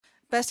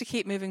best to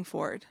keep moving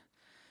forward.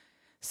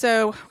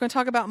 So we're going to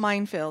talk about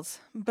minefields.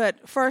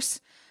 But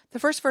first, the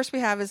first verse we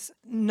have is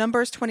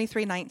Numbers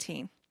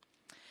 23:19.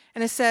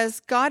 And it says,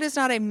 God is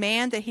not a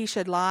man that he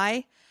should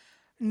lie,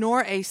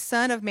 nor a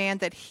son of man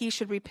that he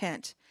should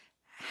repent.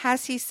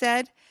 Has he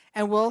said,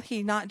 and will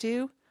he not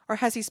do? Or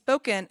has he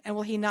spoken, and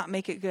will he not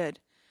make it good?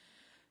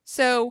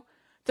 So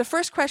the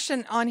first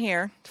question on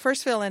here,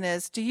 first fill-in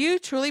is, do you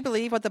truly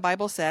believe what the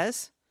Bible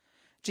says?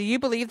 Do you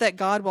believe that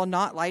God will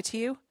not lie to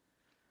you?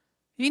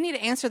 You need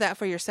to answer that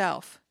for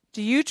yourself.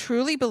 Do you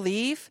truly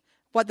believe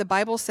what the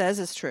Bible says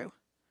is true?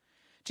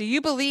 Do you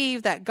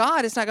believe that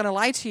God is not going to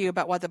lie to you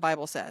about what the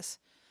Bible says?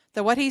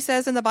 That what he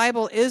says in the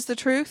Bible is the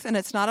truth and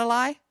it's not a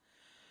lie?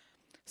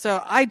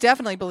 So I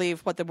definitely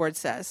believe what the word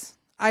says.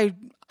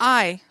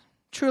 I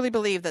truly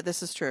believe that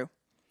this is true.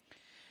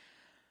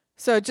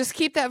 So just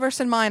keep that verse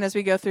in mind as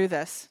we go through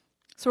this.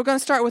 So we're going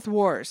to start with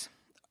wars.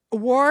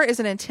 War is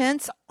an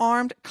intense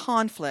armed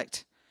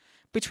conflict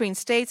between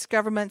states,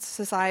 governments,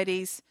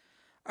 societies,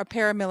 or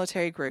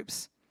paramilitary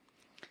groups.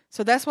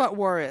 So that's what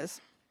war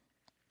is.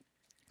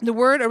 The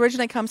word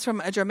originally comes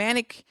from a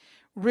Germanic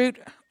root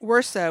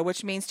 "werso,"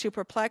 which means to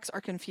perplex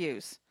or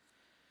confuse.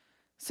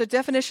 So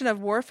definition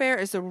of warfare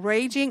is the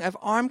raging of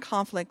armed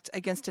conflict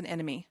against an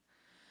enemy.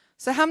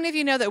 So how many of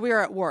you know that we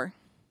are at war?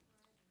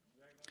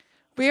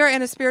 We are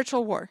in a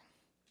spiritual war.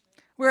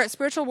 We're at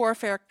spiritual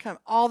warfare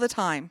all the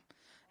time,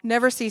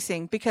 never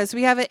ceasing, because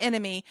we have an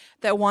enemy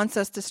that wants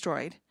us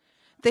destroyed.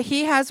 That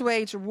he has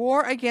waged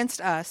war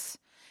against us,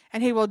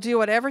 and he will do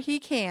whatever he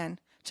can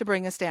to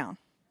bring us down.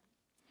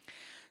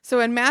 So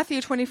in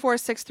Matthew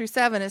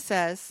 24:6-7, it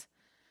says,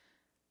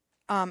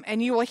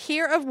 and you will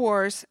hear of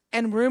wars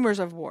and rumors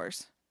of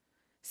wars.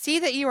 See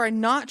that you are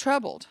not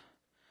troubled,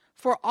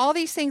 for all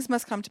these things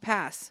must come to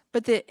pass,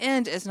 but the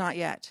end is not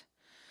yet.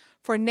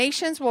 For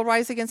nations will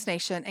rise against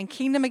nation, and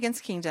kingdom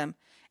against kingdom,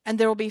 and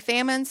there will be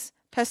famines,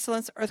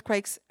 pestilence,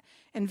 earthquakes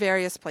in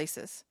various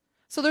places.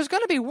 So there's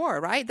going to be war,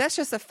 right? That's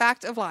just a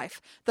fact of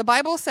life. The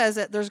Bible says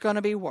that there's going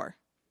to be war.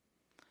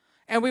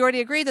 And we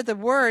already agreed that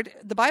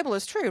the Bible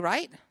is true,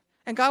 right?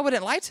 And God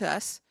wouldn't lie to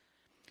us.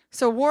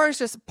 So war is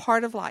just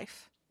part of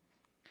life.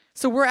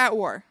 So we're at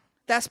war.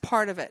 That's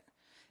part of it.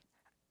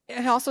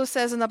 It also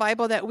says in the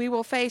Bible that we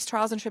will face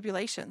trials and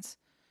tribulations.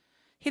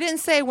 He didn't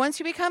say once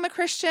you become a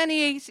Christian,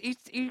 you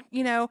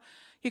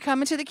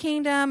come into the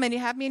kingdom and you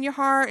have me in your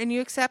heart and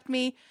you accept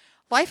me.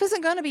 Life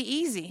isn't going to be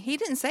easy. He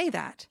didn't say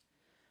that.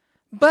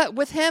 But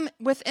with him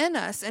within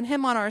us and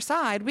him on our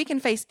side, we can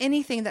face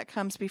anything that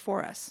comes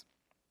before us.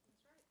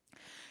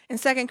 In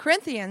 2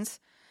 Corinthians,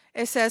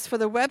 it says, for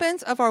the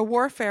weapons of our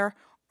warfare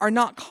are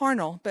not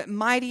carnal, but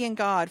mighty in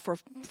God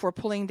for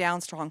pulling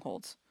down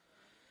strongholds.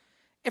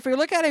 If we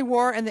look at a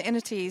war and the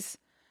entities,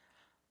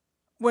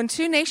 when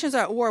two nations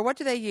are at war, what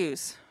do they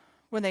use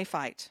when they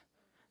fight?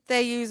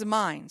 They use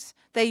mines.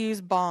 They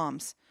use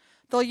bombs.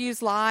 They'll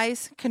use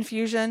lies,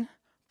 confusion,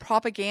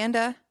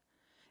 propaganda,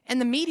 and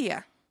the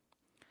media.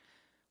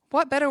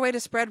 What better way to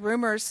spread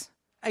rumors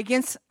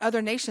against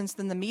other nations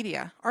than the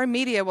media? Our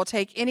media will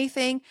take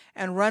anything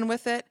and run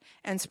with it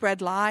and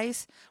spread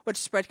lies, which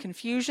spread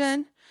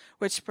confusion,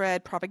 which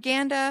spread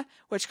propaganda,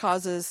 which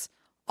causes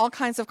all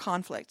kinds of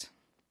conflict.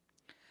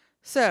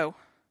 So,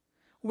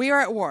 we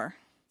are at war.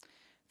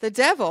 The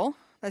devil,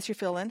 that's your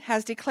fill-in,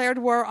 has declared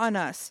war on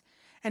us,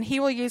 and he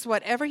will use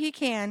whatever he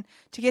can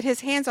to get his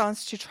hands on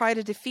us to try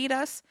to defeat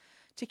us,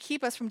 to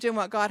keep us from doing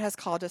what God has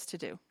called us to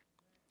do.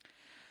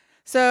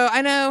 So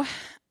I know,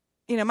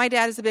 my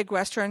dad is a big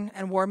Western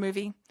and war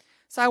movie.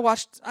 So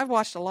I've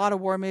watched a lot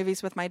of war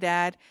movies with my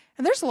dad,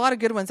 and there's a lot of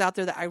good ones out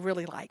there that I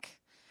really like.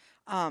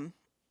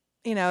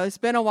 It's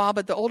been a while,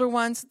 but the older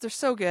ones, they're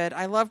so good.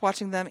 I love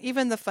watching them,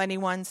 even the funny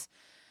ones.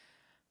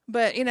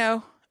 But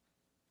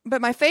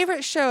my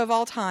favorite show of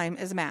all time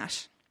is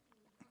MASH.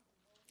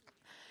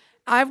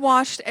 I've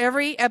watched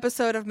every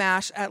episode of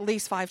MASH at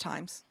least 5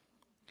 times.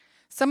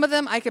 Some of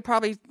them I could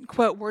probably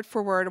quote word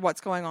for word what's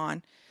going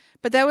on.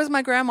 But that was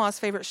my grandma's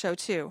favorite show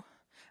too.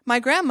 My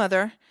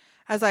grandmother,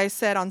 as I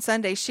said on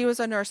Sunday, she was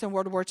a nurse in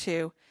World War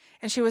II,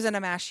 and she was in a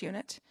MASH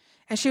unit.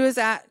 And she was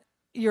at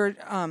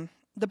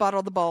the Bottle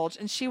of the Bulge,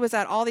 and she was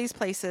at all these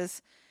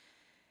places,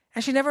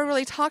 and she never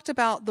really talked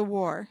about the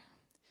war.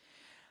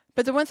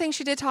 But the one thing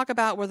she did talk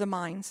about were the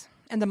mines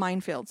and the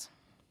minefields.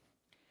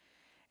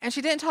 And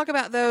she didn't talk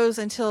about those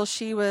until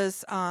she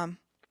was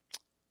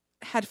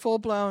had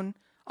full-blown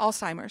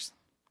Alzheimer's.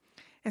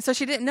 And so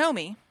she didn't know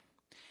me,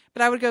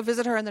 but I would go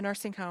visit her in the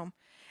nursing home.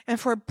 And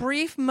for a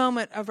brief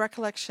moment of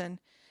recollection,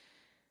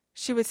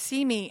 she would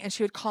see me and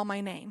she would call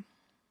my name.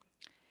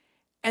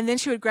 And then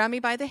she would grab me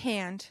by the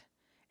hand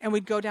and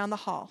we'd go down the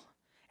hall.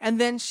 And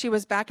then she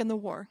was back in the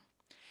war.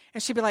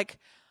 And she'd be like,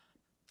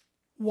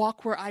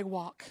 walk where I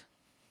walk.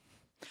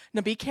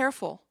 Now be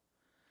careful.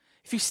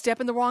 If you step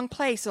in the wrong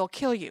place, it'll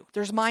kill you.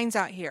 There's mines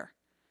out here.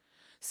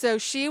 So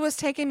she was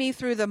taking me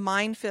through the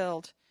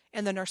minefield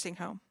in the nursing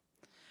home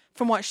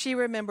from what she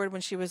remembered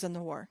when she was in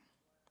the war.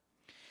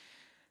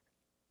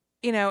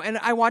 And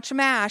I watch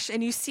MASH,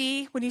 and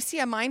when you see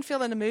a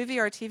minefield in a movie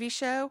or a TV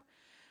show,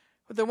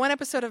 The one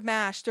episode of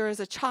MASH, there is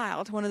a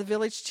child, one of the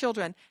village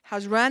children,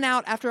 has run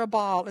out after a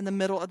ball in the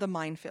middle of the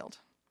minefield.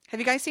 Have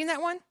you guys seen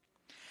that one?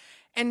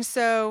 And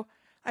so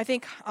I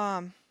think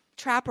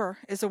Trapper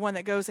is the one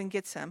that goes and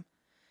gets him.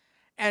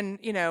 And,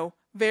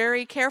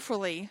 very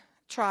carefully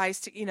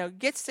tries to,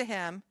 gets to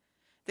him.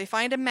 They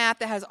find a map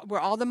that has where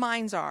all the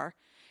mines are,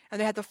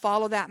 and they have to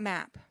follow that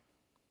map.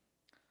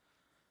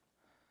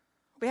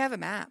 We have a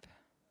map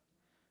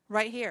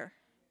right here.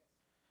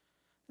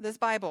 This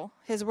Bible,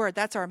 his word,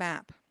 that's our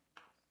map.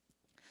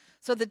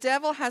 So the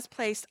devil has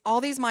placed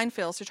all these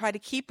minefields to try to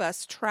keep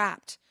us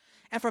trapped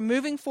and from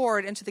moving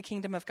forward into the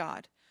kingdom of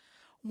God.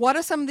 What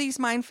are some of these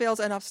minefields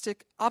and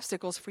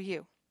obstacles for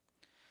you?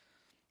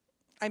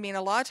 I mean,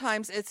 a lot of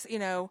times it's,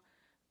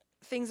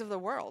 things of the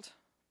world.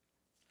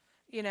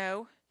 He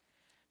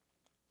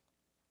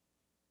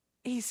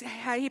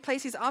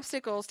placed these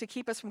obstacles to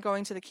keep us from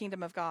going to the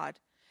kingdom of God.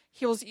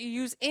 He will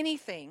use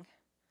anything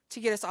to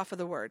get us off of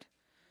the word.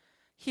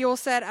 He will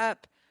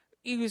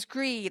use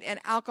greed and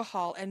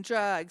alcohol and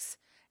drugs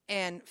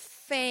and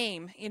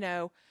fame,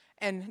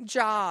 and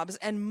jobs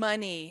and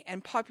money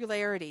and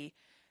popularity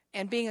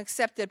and being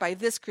accepted by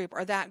this group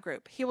or that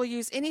group. He will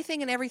use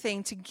anything and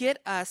everything to get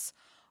us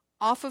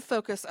off of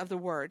focus of the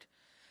word.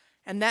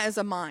 And that is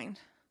a mind.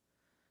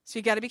 So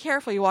you got to be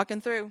careful. You're walking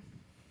through.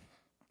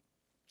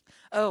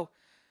 Oh,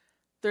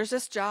 there's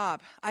this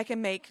job. I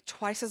can make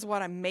twice as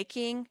what I'm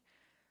making,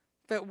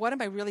 but what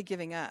am I really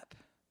giving up?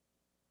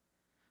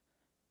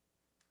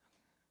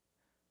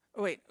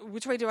 Wait,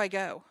 which way do I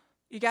go?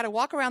 You got to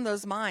walk around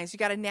those mines. You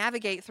got to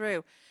navigate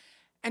through.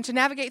 And to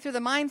navigate through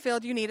the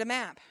minefield, you need a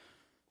map.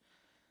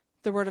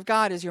 The Word of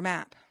God is your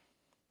map.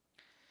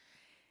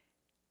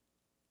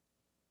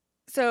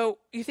 So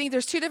you think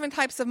there's two different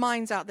types of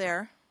mines out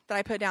there that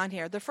I put down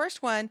here. The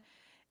first one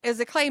is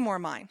the Claymore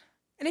mine.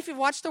 And if you've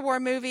watched the war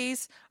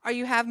movies or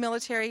you have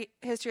military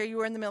history or you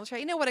were in the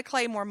military, you know what a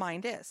Claymore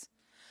mine is.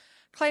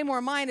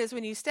 Claymore mine is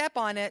when you step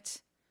on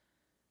it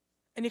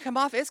and you come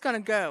off, it's going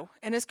to go.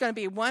 And it's going to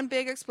be one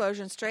big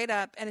explosion straight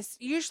up. And it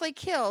usually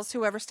kills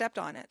whoever stepped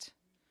on it.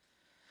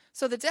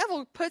 So the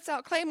devil puts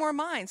out Claymore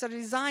mines that are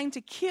designed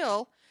to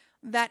kill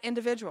that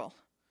individual.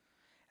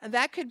 And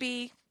that could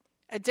be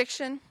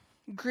addiction,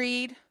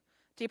 greed,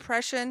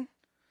 depression,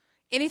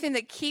 anything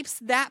that keeps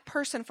that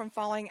person from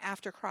following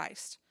after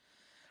Christ.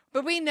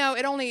 But we know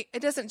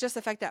it doesn't just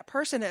affect that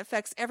person, it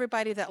affects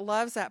everybody that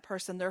loves that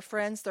person, their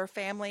friends, their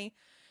family.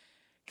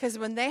 Because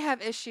when they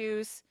have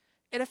issues,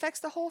 it affects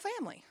the whole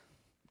family.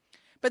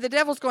 But the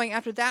devil's going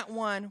after that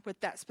one with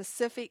that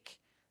specific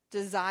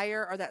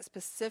desire or that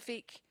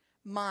specific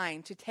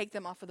mind to take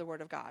them off of the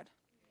Word of God.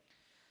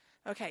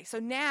 Okay, so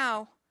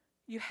now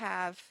you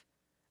have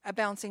a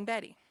Bouncing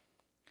Betty.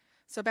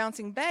 So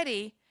Bouncing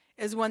Betty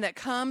is one that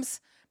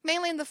comes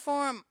mainly in the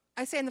form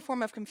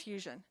of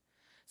confusion.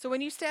 So when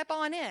you step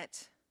on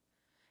it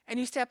and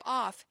you step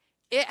off,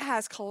 it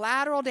has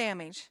collateral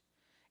damage,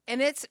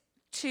 and it's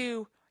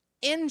to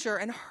injure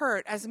and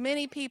hurt as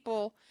many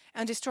people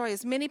and destroy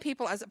as many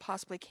people as it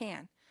possibly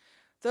can.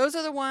 Those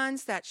are the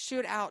ones that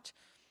shoot out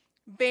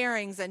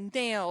bearings and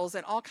nails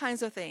and all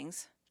kinds of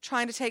things,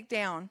 trying to take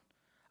down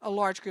a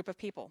large group of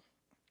people.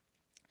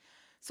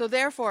 So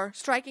therefore,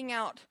 striking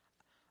out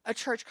a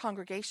church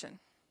congregation,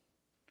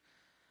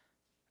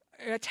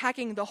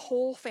 attacking the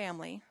whole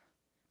family,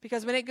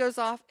 because when it goes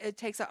off, it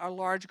takes out a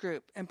large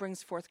group and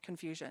brings forth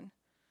confusion.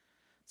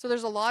 So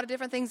there's a lot of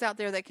different things out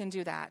there that can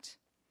do that.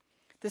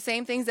 The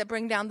same things that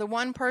bring down the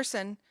one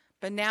person,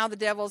 but now the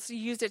devil's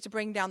used it to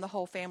bring down the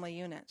whole family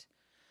unit.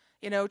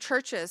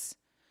 Churches.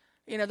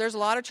 There's a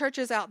lot of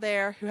churches out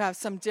there who have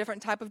some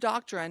different type of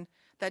doctrine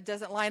that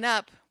doesn't line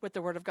up with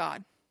the Word of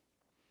God.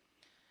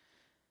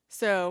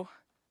 So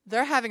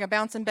they're having a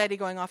Bouncing Betty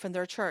going off in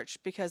their church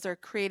because they're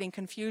creating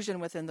confusion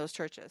within those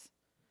churches.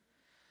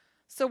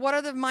 So what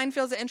are the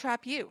minefields that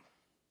entrap you?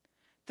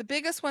 The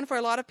biggest one for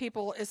a lot of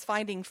people is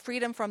finding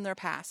freedom from their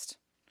past.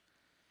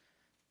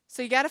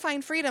 So you got to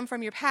find freedom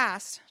from your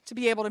past to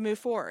be able to move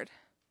forward.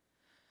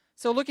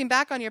 So looking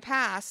back on your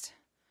past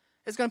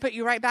is going to put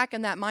you right back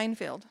in that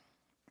minefield.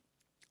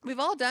 We've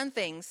all done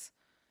things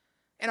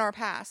in our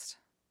past.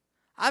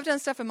 I've done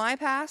stuff in my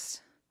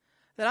past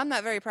that I'm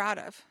not very proud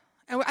of.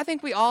 And I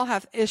think we all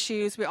have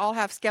issues. We all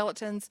have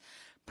skeletons,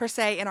 per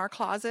se, in our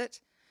closet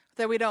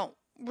that we don't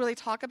really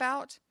talk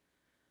about.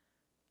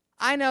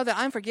 I know that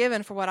I'm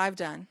forgiven for what I've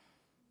done.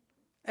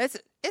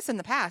 It's in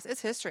the past.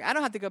 It's history. I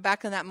don't have to go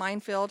back in that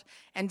minefield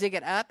and dig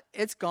it up.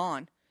 It's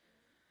gone.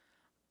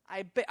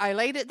 I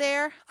laid it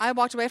there. I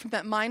walked away from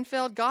that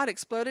minefield. God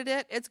exploded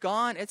it. It's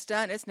gone. It's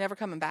done. It's never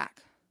coming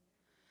back.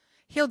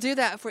 He'll do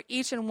that for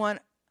each and one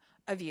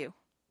of you.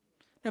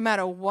 No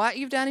matter what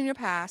you've done in your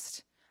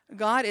past,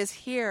 God is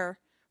here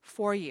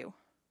for you.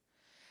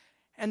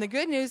 And the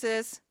good news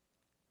is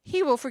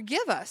He will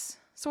forgive us.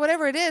 So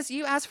whatever it is,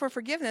 you ask for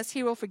forgiveness,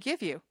 He will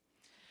forgive you.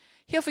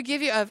 He'll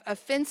forgive you of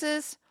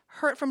offenses,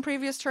 hurt from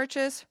previous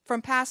churches,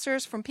 from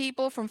pastors, from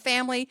people, from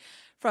family,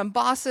 from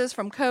bosses,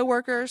 from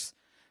co-workers.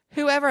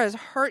 Whoever has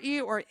hurt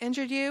you or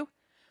injured you,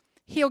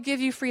 He'll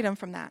give you freedom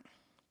from that.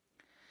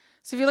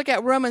 So if you look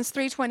at Romans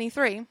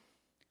 3:23,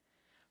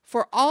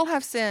 for all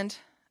have sinned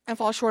and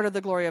fall short of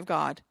the glory of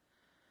God.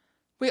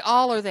 We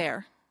all are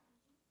there.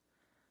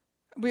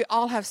 We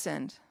all have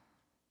sinned.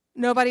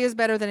 Nobody is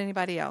better than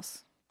anybody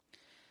else.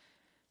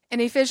 In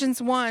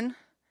Ephesians 1,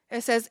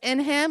 it says,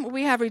 in him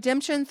we have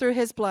redemption through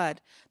his blood,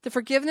 the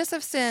forgiveness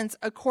of sins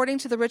according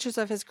to the riches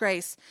of his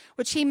grace,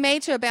 which he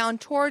made to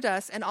abound toward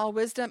us in all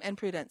wisdom and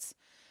prudence.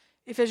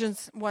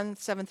 Ephesians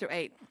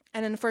 1:7-8.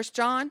 And in 1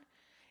 John,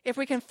 if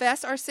we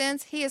confess our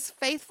sins, he is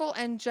faithful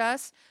and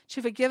just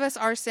to forgive us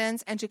our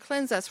sins and to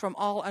cleanse us from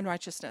all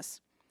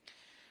unrighteousness.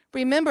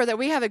 Remember that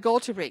we have a goal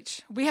to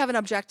reach. We have an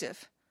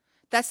objective.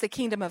 That's the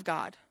kingdom of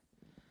God.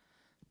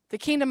 The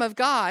kingdom of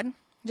God,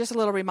 just a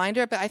little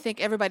reminder, but I think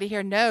everybody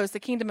here knows the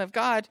kingdom of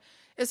God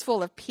is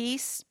full of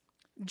peace,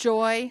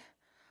 joy,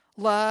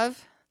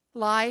 love,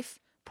 life,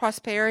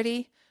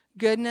 prosperity,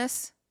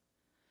 goodness.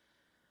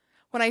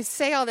 When I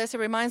say all this, it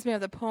reminds me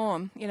of the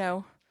poem,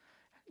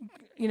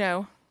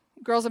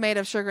 girls are made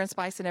of sugar and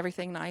spice and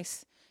everything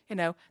nice.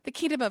 The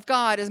kingdom of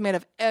God is made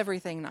of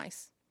everything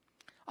nice.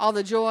 All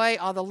the joy,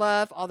 all the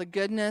love, all the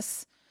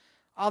goodness,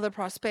 all the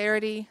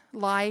prosperity,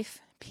 life,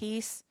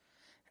 peace.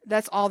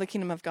 That's all the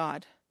kingdom of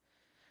God.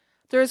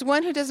 There is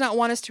one who does not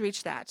want us to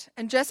reach that.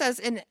 And just as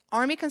an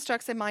army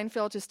constructs a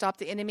minefield to stop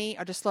the enemy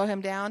or to slow him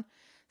down,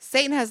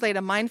 Satan has laid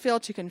a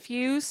minefield to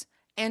confuse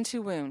and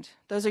to wound.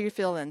 Those are your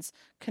fill-ins.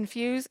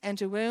 Confuse and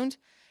to wound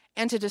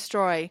and to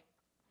destroy.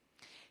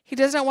 He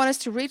does not want us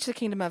to reach the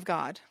kingdom of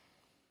God.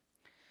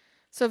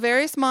 So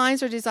various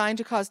mines are designed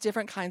to cause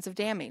different kinds of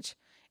damage.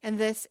 In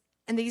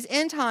these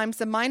end times,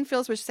 the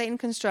minefields which Satan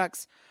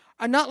constructs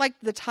are not like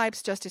the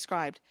types just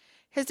described.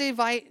 His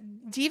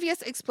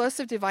devious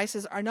explosive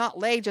devices are not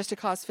laid just to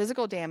cause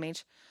physical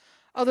damage,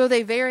 although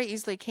they very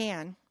easily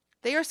can.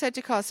 They are said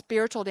to cause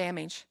spiritual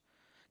damage,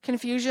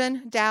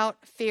 confusion, doubt,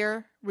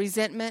 fear,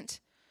 resentment,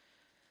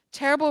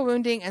 terrible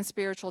wounding, and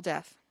spiritual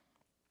death.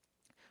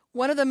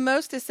 One of the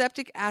most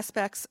deceptive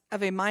aspects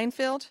of a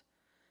minefield,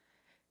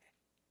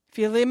 if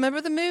you remember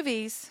the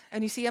movies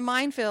and you see a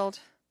minefield,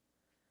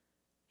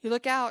 you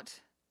look out,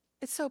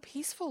 it's so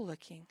peaceful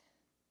looking.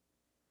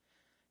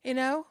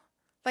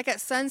 Like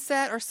at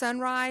sunset or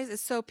sunrise,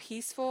 it's so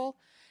peaceful.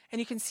 And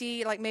you can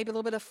see like maybe a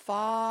little bit of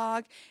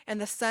fog and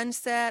the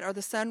sunset or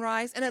the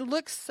sunrise. And it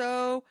looks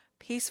so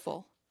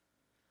peaceful.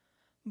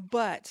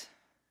 But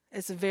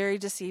it's very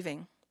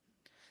deceiving.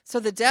 So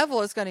the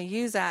devil is going to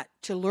use that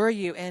to lure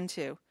you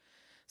into.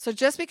 So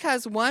just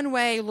because one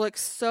way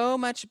looks so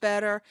much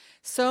better,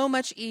 so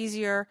much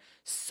easier,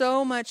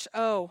 so much,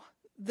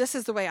 this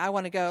is the way I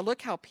want to go.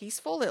 Look how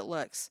peaceful it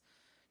looks.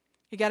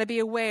 You got to be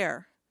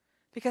aware.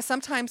 Because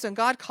sometimes when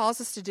God calls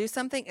us to do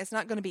something, it's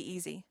not going to be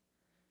easy.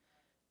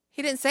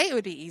 He didn't say it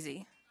would be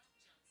easy.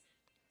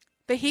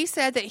 But he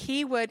said that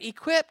he would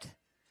equip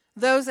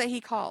those that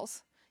he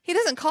calls. He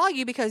doesn't call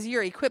you because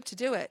you're equipped to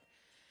do it.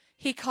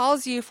 He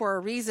calls you for a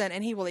reason,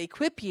 and he will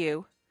equip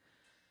you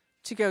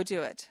to go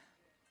do it.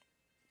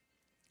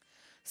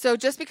 So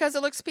just because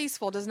it looks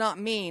peaceful does not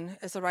mean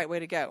it's the right way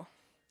to go.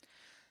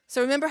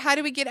 So remember, how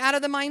do we get out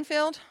of the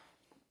minefield?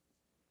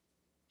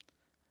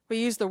 We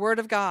use the Word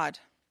of God.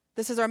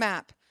 This is our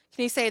map.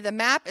 Can you say the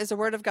map is the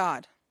Word of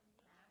God?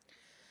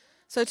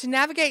 So to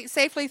navigate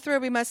safely through,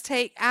 we must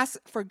ask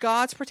for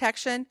God's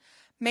protection,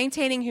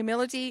 maintaining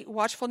humility,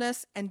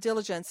 watchfulness, and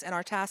diligence in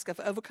our task of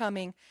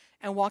overcoming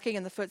and walking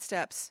in the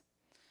footsteps.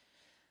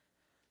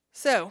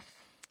 So,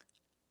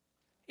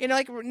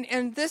 like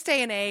in this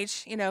day and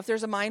age, if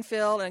there's a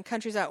minefield and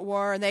countries at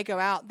war and they go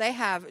out, they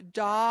have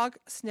dog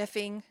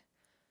sniffing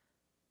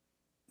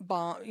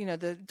bomb,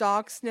 the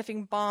dog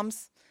sniffing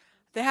bombs.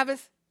 They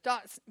have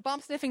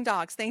bomb sniffing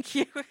dogs. Thank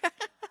you.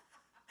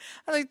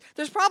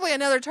 There's probably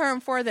another term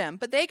for them,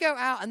 but they go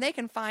out and they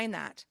can find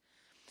that.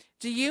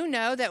 Do you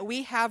know that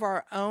we have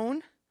our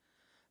own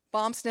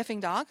bomb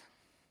sniffing dog?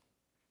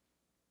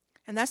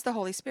 And that's the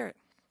Holy Spirit.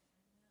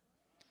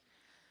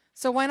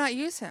 So why not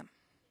use him?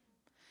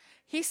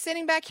 He's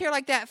sitting back here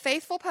like that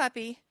faithful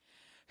puppy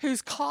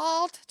who's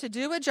called to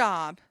do a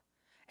job,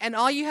 and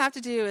all you have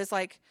to do is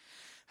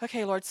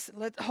okay, Lord,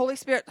 let the Holy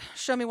Spirit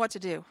show me what to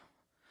do.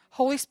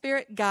 Holy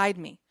Spirit, guide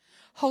me.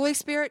 Holy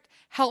Spirit,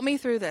 help me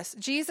through this.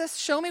 Jesus,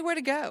 show me where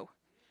to go.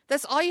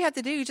 That's all you have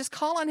to do. You just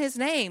call on his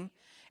name,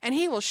 and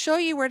he will show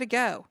you where to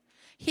go.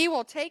 He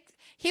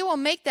will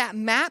make that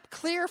map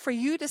clear for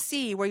you to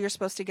see where you're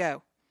supposed to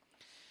go.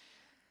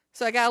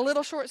 So I got a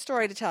little short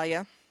story to tell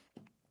you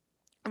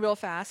real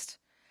fast.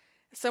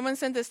 Someone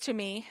sent this to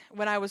me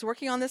when I was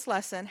working on this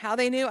lesson. How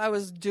they knew I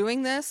was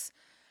doing this,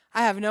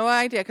 I have no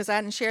idea because I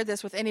hadn't shared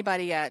this with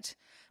anybody yet.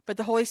 But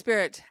the Holy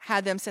Spirit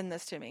had them send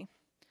this to me.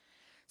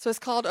 So it's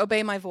called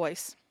Obey My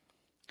Voice.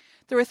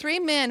 There were 3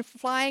 men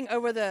flying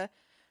over the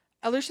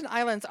Aleutian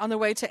Islands on their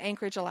way to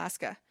Anchorage,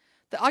 Alaska.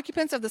 The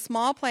occupants of the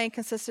small plane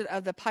consisted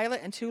of the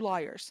pilot and 2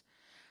 lawyers.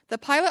 The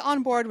pilot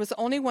on board was the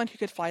only one who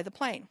could fly the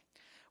plane.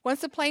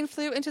 Once the plane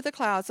flew into the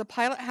clouds, the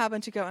pilot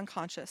happened to go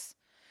unconscious.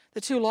 The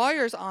 2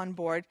 lawyers on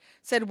board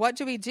said, "What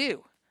do we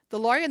do?" The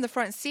lawyer in the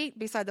front seat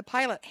beside the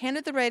pilot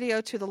handed the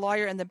radio to the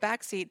lawyer in the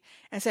back seat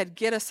and said,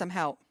 "Get us some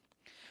help."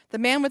 The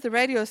man with the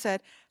radio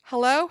said,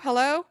 "Hello,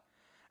 hello."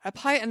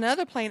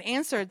 Another plane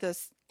answered.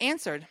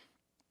 The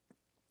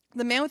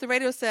man with the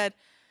radio said,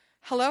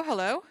 "Hello,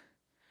 hello."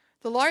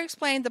 The lawyer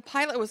explained the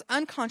pilot was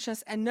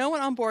unconscious and no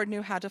one on board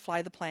knew how to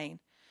fly the plane.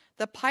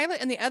 The pilot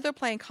in the other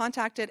plane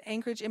contacted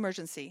Anchorage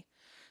Emergency.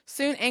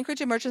 Soon,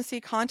 Anchorage Emergency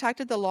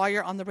contacted the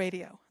lawyer on the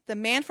radio. The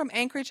man from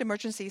Anchorage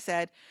Emergency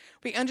said,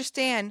 "We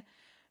understand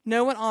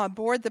no one on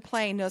board the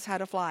plane knows how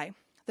to fly."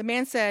 The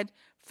man said,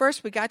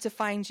 "First, we got to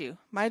find you.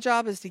 My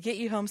job is to get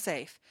you home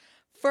safe.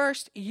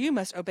 First, you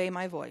must obey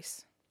my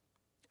voice."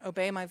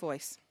 Obey my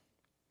voice.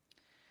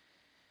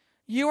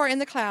 You are in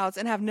the clouds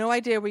and have no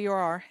idea where you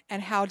are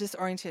and how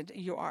disoriented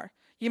you are.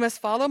 You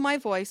must follow my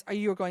voice or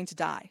you are going to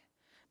die.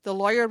 The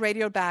lawyer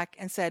radioed back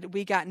and said,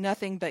 "We got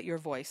nothing but your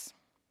voice."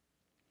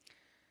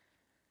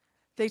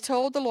 They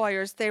told the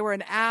lawyers they were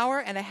an hour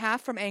and a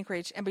half from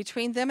Anchorage, and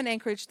between them and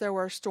Anchorage there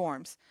were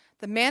storms.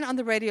 The man on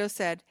the radio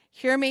said,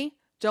 "Hear me,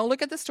 don't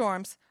look at the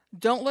storms,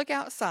 don't look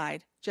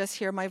outside, just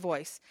hear my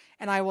voice,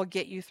 and I will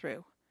get you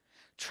through.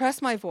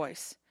 Trust my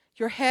voice.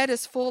 Your head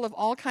is full of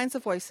all kinds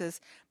of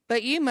voices,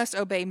 but you must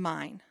obey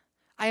mine.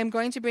 I am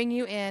going to bring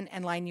you in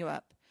and line you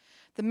up."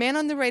 The man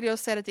on the radio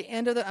said at the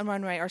end of the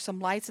runway are some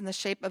lights in the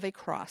shape of a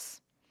cross.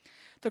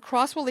 "The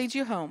cross will lead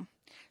you home.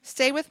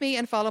 Stay with me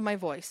and follow my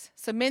voice."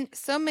 So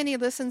many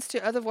listens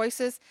to other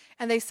voices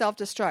and they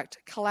self-destruct,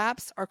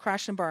 collapse, or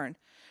crash and burn.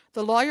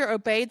 The lawyer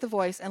obeyed the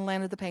voice and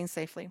landed the plane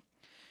safely.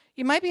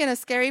 You might be in a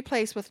scary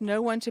place with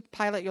no one to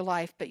pilot your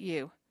life but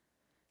you.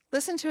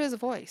 Listen to his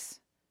voice.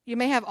 You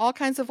may have all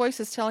kinds of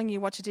voices telling you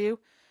what to do.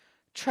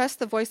 Trust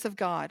the voice of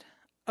God.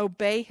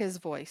 Obey his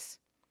voice.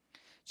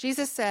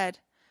 Jesus said,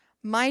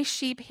 "My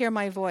sheep hear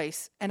my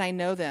voice, and I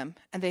know them,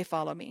 and they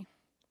follow me."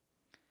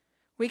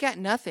 We got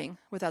nothing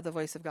without the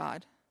voice of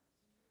God.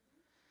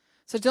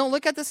 So don't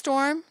look at the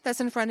storm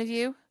that's in front of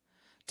you.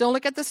 Don't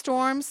look at the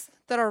storms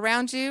that are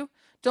around you.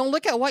 Don't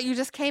look at what you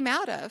just came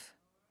out of.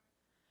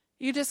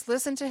 You just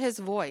listen to his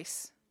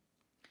voice.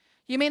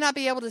 You may not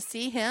be able to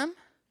see him,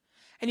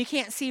 and you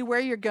can't see where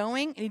you're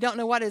going, and you don't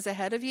know what is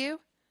ahead of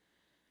you.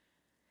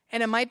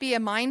 And it might be a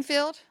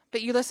minefield,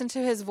 but you listen to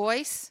his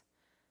voice,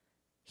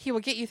 he will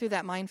get you through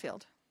that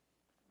minefield.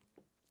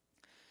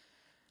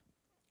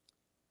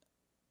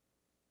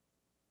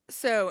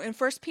 So in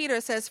 1 Peter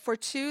it says, "For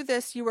to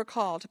this you were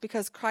called,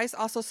 because Christ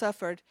also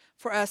suffered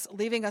for us,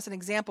 leaving us an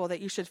example that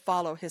you should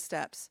follow his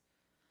steps."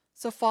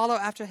 So follow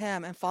after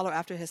him and follow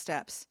after his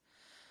steps.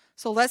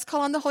 So let's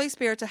call on the Holy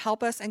Spirit to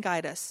help us and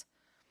guide us.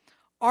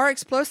 Our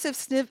explosive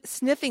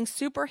sniffing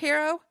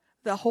superhero,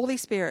 the Holy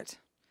Spirit,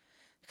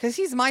 because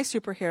he's my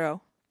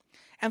superhero.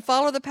 And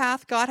follow the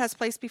path God has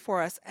placed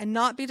before us and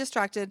not be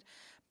distracted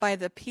by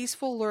the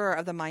peaceful lure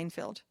of the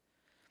minefield.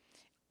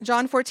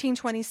 John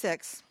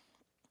 14:26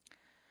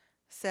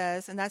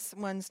 says, and that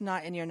one's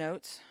not in your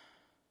notes,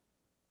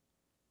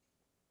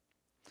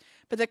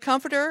 "But the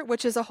Comforter,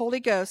 which is the Holy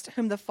Ghost,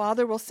 whom the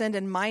Father will send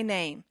in my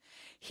name,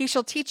 he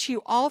shall teach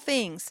you all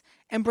things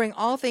and bring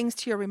all things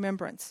to your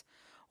remembrance,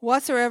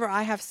 whatsoever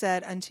I have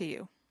said unto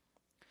you."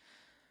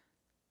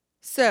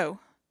 So,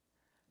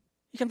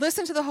 you can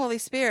listen to the Holy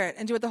Spirit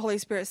and do what the Holy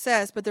Spirit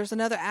says, but there's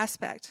another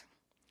aspect.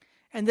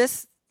 And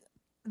this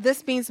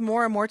means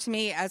more and more to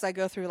me as I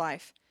go through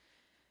life.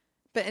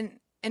 But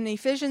in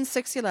Ephesians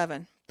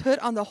 6:11, "Put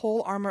on the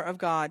whole armor of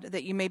God,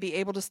 that you may be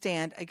able to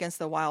stand against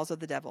the wiles of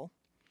the devil."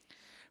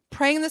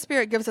 Praying in the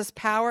Spirit gives us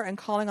power and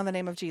calling on the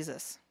name of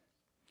Jesus.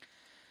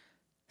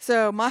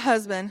 So my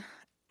husband,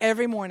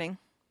 every morning,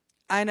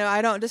 I know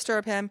I don't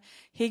disturb him.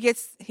 He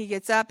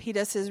gets up, he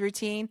does his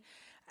routine.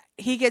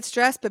 He gets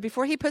dressed, but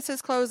before he puts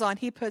his clothes on,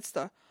 he puts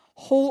the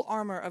whole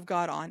armor of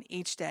God on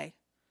each day.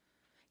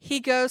 He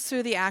goes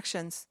through the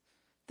actions,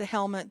 the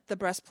helmet, the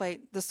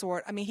breastplate, the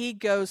sword. I mean, he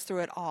goes through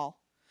it all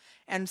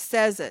and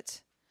says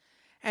it.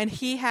 And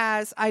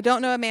I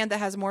don't know a man that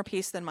has more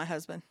peace than my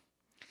husband.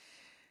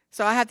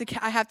 So I have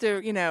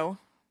to,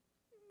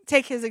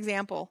 take his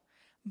example.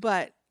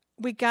 But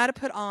we got to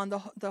put on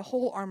the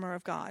whole armor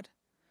of God.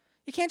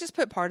 You can't just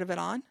put part of it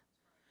on.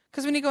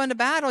 Because when you go into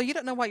battle, you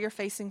don't know what you're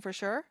facing for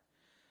sure.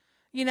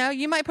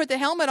 You might put the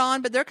helmet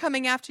on, but they're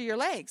coming after your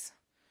legs.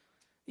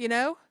 You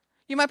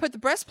might put the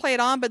breastplate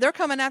on, but they're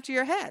coming after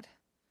your head.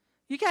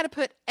 You got to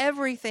put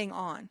everything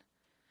on.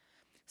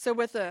 So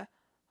with the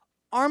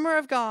armor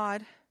of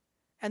God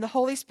and the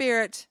Holy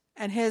Spirit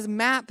and his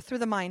map through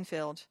the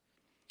minefield,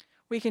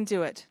 we can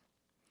do it.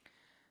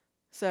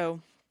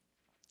 So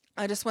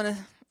I just want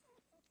to,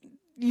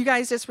 you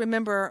guys just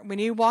remember, when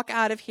you walk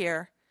out of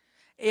here,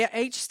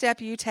 each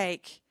step you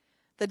take,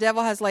 the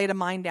devil has laid a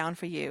mine down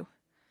for you.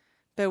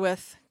 But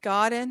with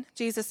God and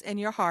Jesus in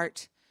your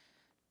heart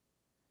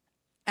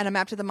and a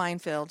map to the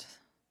minefield,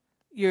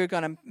 you're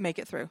going to make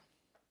it through.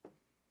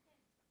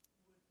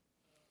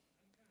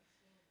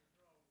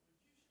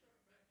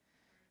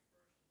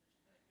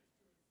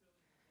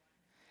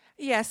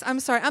 Yes, I'm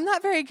sorry. I'm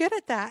not very good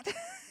at that.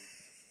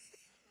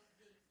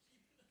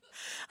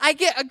 I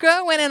get a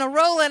going and a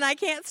rolling. I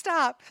can't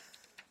stop.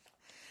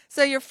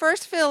 So your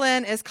first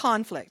fill-in is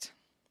conflict.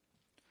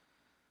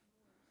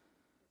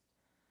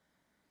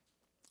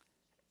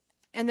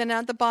 And then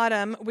at the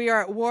bottom, we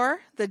are at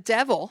war. The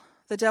devil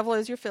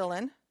is your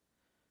fill-in.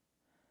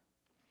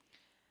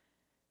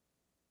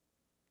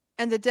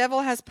 And the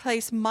devil has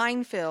placed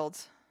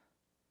minefields.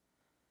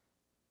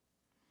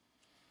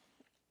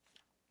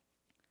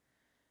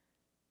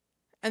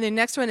 And the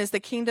next one is the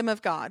kingdom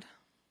of God.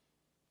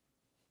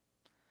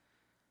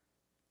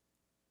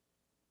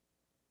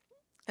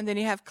 And then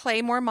you have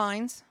claymore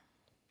mines.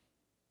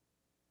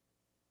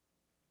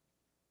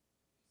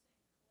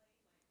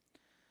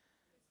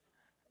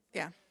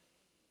 Yeah.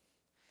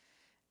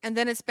 And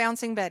then it's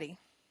Bouncing Betty.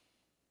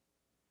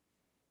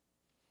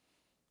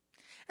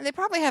 And they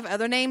probably have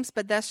other names,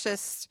 but that's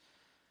just,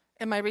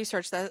 in my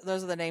research,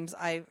 those are the names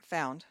I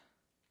found.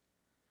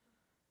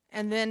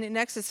 And then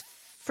next is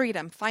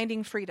freedom,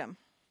 finding freedom.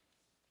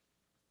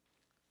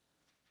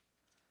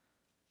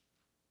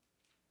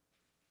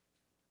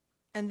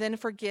 And then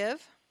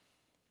forgive.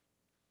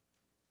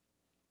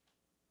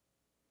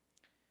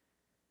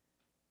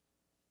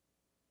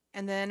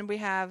 And then we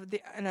have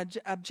an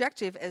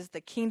objective is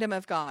the kingdom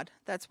of God.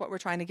 That's what we're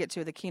trying to get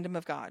to, the kingdom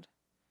of God.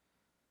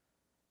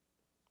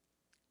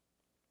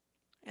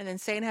 And then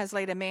Satan has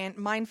laid a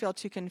minefield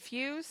to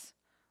confuse,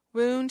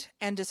 wound,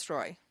 and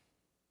destroy.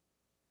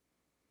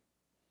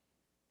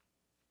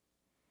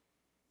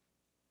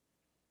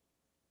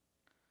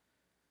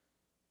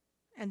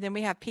 And then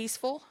we have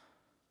peaceful.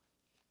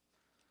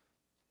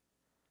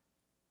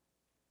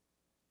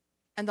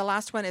 And the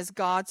last one is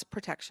God's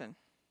protection.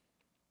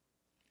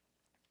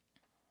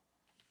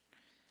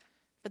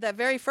 But that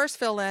very first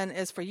fill-in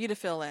is for you to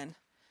fill in.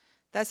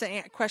 That's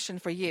a question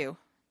for you.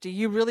 Do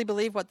you really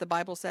believe what the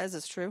Bible says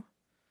is true?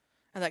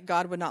 And that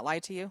God would not lie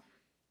to you?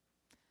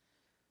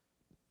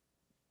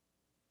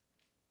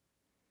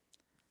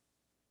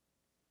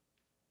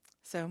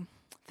 So,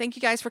 thank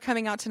you guys for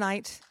coming out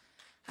tonight.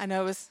 I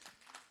know it was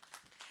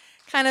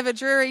kind of a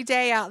dreary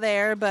day out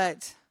there,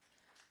 but,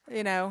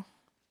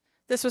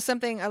 this was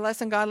a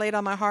lesson God laid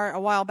on my heart a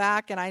while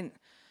back, and I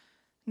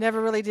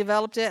never really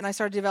developed it, and I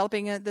started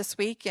developing it this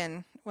week.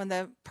 And when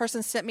the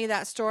person sent me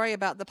that story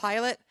about the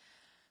pilot,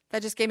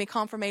 that just gave me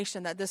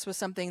confirmation that this was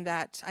something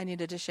that I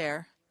needed to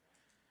share.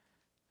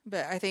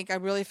 But I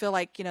really feel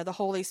like, the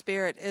Holy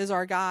Spirit is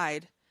our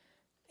guide,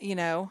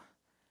 and,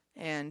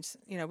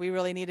 we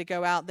really need to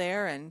go out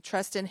there and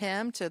trust in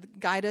Him to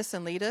guide us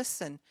and lead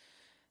us. And,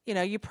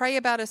 you pray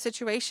about a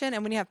situation,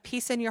 and when you have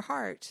peace in your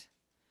heart,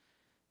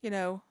 you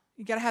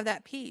got to have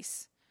that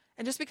peace.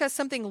 And just because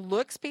something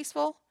looks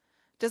peaceful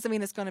doesn't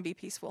mean it's going to be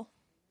peaceful.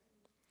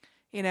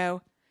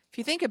 If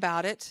you think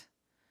about it,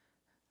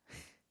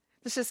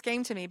 this just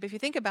came to me, but if you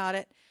think about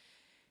it,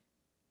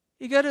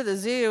 you go to the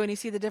zoo and you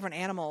see the different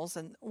animals,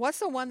 and what's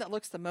the one that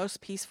looks the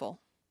most peaceful?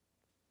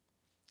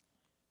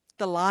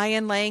 The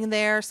lion laying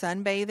there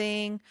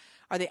sunbathing,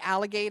 or the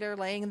alligator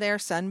laying there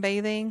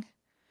sunbathing.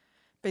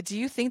 But do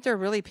you think they're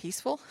really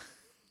peaceful?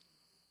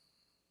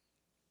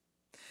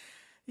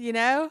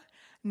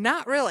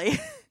 Not really.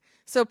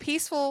 So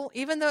peaceful,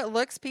 even though it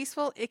looks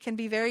peaceful, it can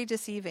be very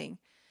deceiving.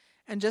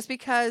 And just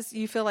because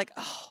you feel like,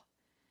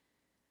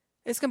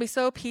 it's going to be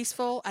so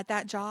peaceful at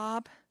that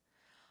job,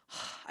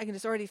 I can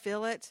just already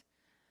feel it.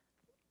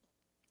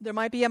 There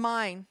might be a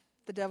mine.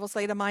 The devil's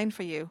laid a mine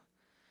for you.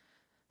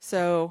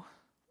 So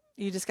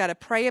you just got to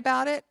pray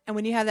about it. And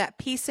when you have that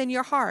peace in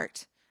your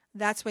heart,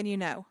 that's when you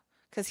know.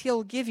 Because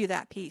He'll give you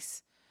that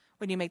peace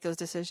when you make those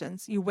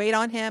decisions. You wait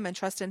on Him and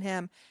trust in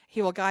Him.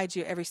 He will guide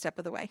you every step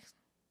of the way.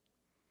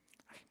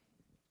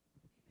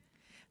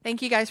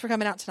 Thank you guys for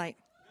coming out tonight.